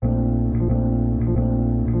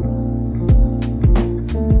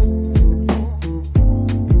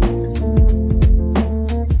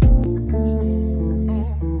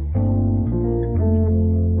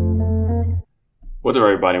What's up,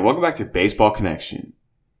 everybody? Welcome back to Baseball Connection.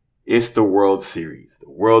 It's the World Series. The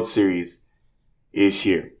World Series is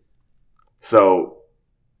here. So,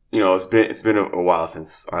 it's been a while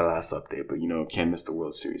since our last update, but can't miss the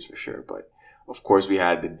World Series for sure. But of course, we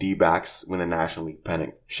had the D-backs win the National League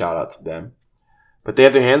pennant. Shout out to them. But they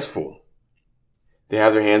have their hands full. They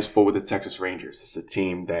have their hands full with the Texas Rangers. It's a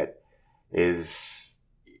team that is,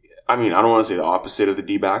 I don't want to say the opposite of the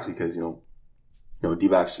D-backs because,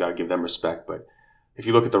 D-backs, you got to give them respect. But if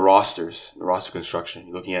you look at the roster construction,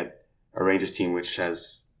 you're looking at a Rangers team which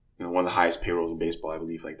has, one of the highest payrolls in baseball, I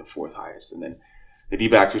believe, like the fourth highest. And then the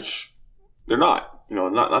D-backs, which they're not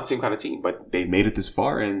the same kind of team, but they've made it this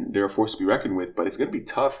far and they're a force to be reckoned with. But it's going to be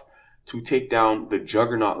tough to take down the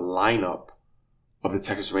juggernaut lineup of the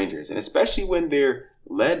Texas Rangers. And especially when they're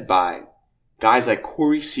led by guys like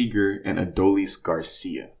Corey Seager and Adolis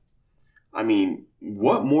Garcia.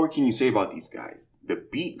 What more can you say about these guys? The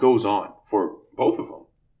beat goes on for both of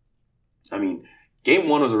them. Game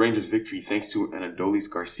 1 was a Rangers victory thanks to an Adolis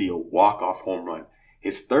Garcia walk-off home run.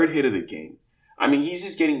 His third hit of the game. He's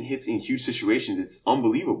just getting hits in huge situations. It's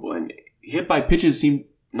unbelievable. And hit by pitches seem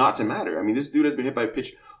not to matter. This dude has been hit by a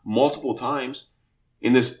pitch multiple times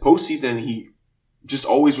in this postseason, and he just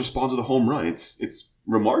always responds with a home run. It's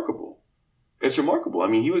remarkable. It's remarkable.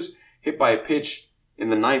 He was hit by a pitch in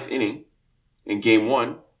the 9th inning in Game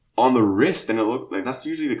 1 on the wrist, and it looked like that's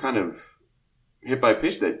usually the kind of hit by a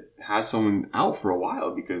pitch that has someone out for a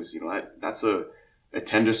while because, that's a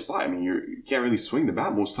tender spot. You can't really swing the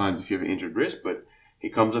bat most times if you have an injured wrist, but he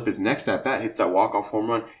comes up his next at bat, hits that walk-off home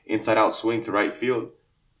run, inside-out swing to right field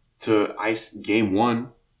to ice Game 1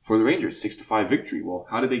 for the Rangers, 6-5 victory. Well,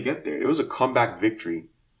 how did they get there? It was a comeback victory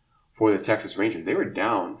for the Texas Rangers. They were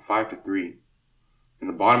down 5-3 in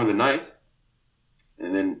the bottom of the 9th,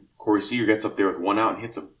 and then Corey Seager gets up there with one out and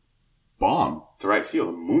hits a bomb to right field,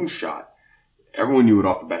 a moonshot. Everyone knew it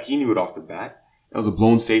off the bat. He knew it off the bat. That was a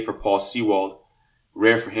blown save for Paul Sewald.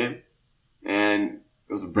 Rare for him. And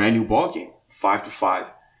it was a brand new ball game.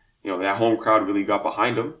 5-5. That home crowd really got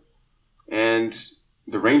behind him. And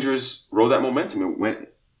the Rangers rode that momentum. It went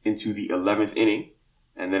into the 11th inning.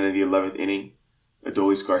 And then in the 11th inning,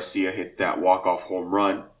 Adolis Garcia hits that walk-off home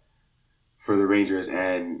run for the Rangers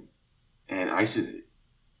and ices it.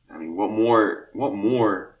 What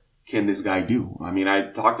more can this guy do?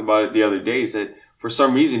 I talked about it the other day, said for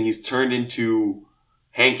some reason he's turned into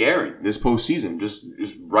Hank Aaron this postseason, just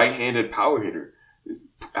right-handed power hitter.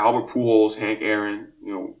 Albert Pujols, Hank Aaron,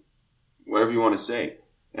 whatever you want to say.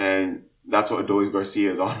 And that's what Adolis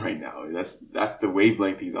Garcia is on right now. That's the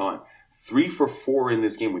wavelength he's on. 3 for 4 in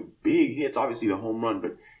this game with big hits, obviously the home run,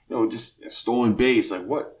 but just a stolen base. Like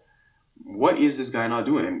what is this guy not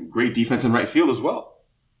doing? And great defense in right field as well.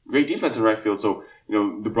 Great defense in right field. So,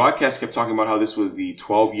 the broadcast kept talking about how this was the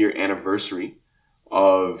 12-year anniversary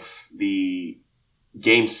of the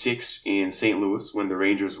Game 6 in St. Louis when the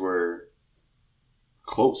Rangers were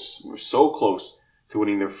so close to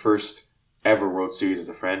winning their first ever World Series as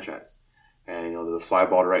a franchise. And, the fly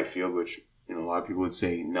ball to right field, which, a lot of people would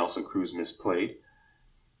say Nelson Cruz misplayed.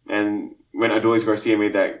 And when Adolis Garcia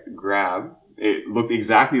made that grab, it looked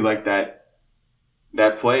exactly like that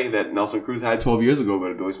play that Nelson Cruz had 12 years ago,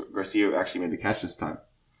 but Adolis Garcia actually made the catch this time.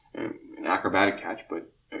 An acrobatic catch, but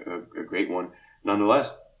a great one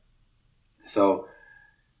nonetheless. So,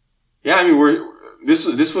 yeah,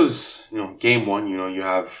 this was, Game 1, you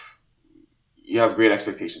have great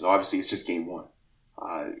expectations. Obviously, it's just Game 1.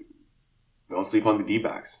 Don't sleep on the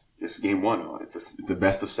D-backs. Just Game 1. It's a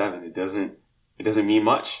best of 7. It doesn't mean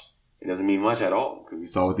much. It doesn't mean much at all because we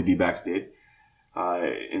saw what the D-backs did.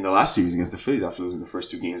 In the last series against the Phillies, after losing the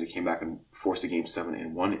first 2 games, they came back and forced a Game 7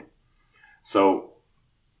 and won it. So,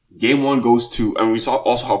 Game 1 goes to, we saw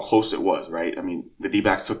also how close it was, right? The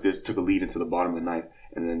D-backs took a lead into the bottom of the 9th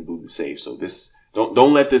and then blew the save. So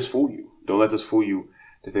don't let this fool you. Don't let this fool you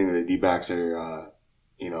to think that the D-backs are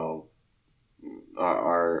going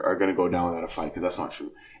to go down without a fight, because that's not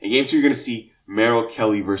true. In Game 2, you're going to see Merrill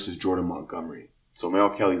Kelly versus Jordan Montgomery. So Merrill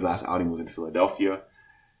Kelly's last outing was in Philadelphia.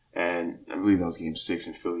 And I believe that was Game 6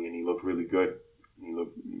 in Philly, and he looked really good. He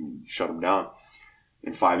shut him down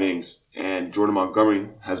in 5 innings. And Jordan Montgomery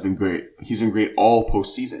has been great. He's been great all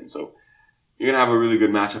postseason. So you're going to have a really good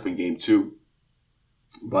matchup in Game 2.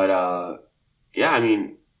 But,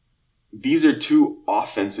 these are 2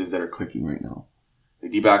 offenses that are clicking right now. The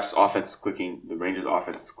D-backs offense is clicking. The Rangers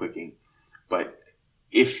offense is clicking. But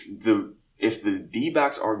if the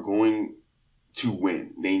D-backs are going to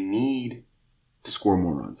win, they need to score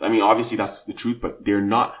more runs. Obviously that's the truth, but they're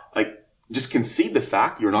not, just concede the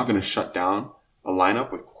fact you're not going to shut down a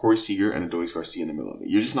lineup with Corey Seager and Adolis Garcia in the middle of it.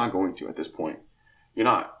 You're just not going to at this point. You're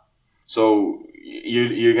not. So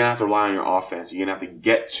you're going to have to rely on your offense. You're going to have to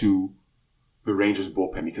get to the Rangers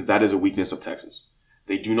bullpen because that is a weakness of Texas.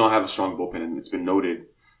 They do not have a strong bullpen, and it's been noted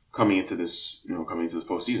coming into this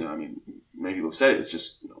postseason. I mean, many people have said it. It's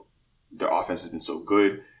just, their offense has been so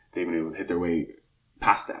good. They've been able to hit their way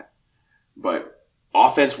past that. But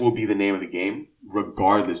offense will be the name of the game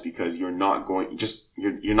regardless because you're not going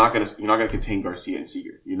to contain Garcia and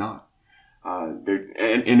Seager. You're not.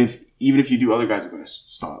 Even if you do, other guys are going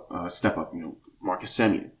to step up. Marcus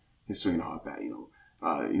Semien is swinging a hot bat.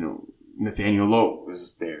 Nathaniel Lowe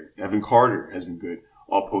is there. Evan Carter has been good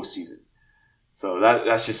all postseason. So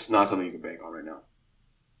that's just not something you can bank on right now.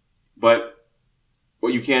 But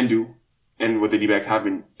what you can do, and what the D-backs have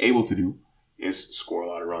been able to do, is score a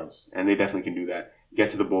lot of runs, and they definitely can do that. Get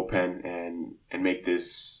to the bullpen and make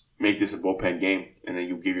this a bullpen game, and then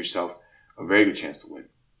you give yourself a very good chance to win.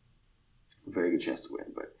 A very good chance to win,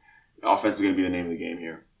 but offense is going to be the name of the game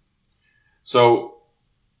here. So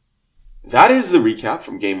that is the recap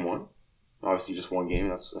from Game 1. Obviously, just one game.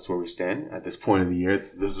 That's where we stand at this point of the year.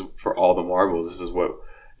 This is for all the marbles. This is what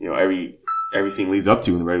everything leads up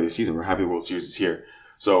to in the regular season. We're happy the World Series is here.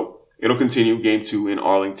 So it'll continue. Game 2 in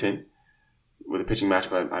Arlington with a pitching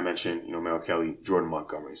matchup I mentioned. Merrill Kelly, Jordan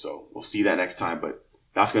Montgomery. So we'll see that next time. But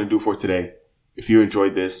that's going to do it for today. If you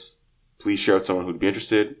enjoyed this, please share with someone who'd be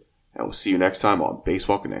interested. And we'll see you next time on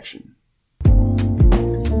Baseball Connection.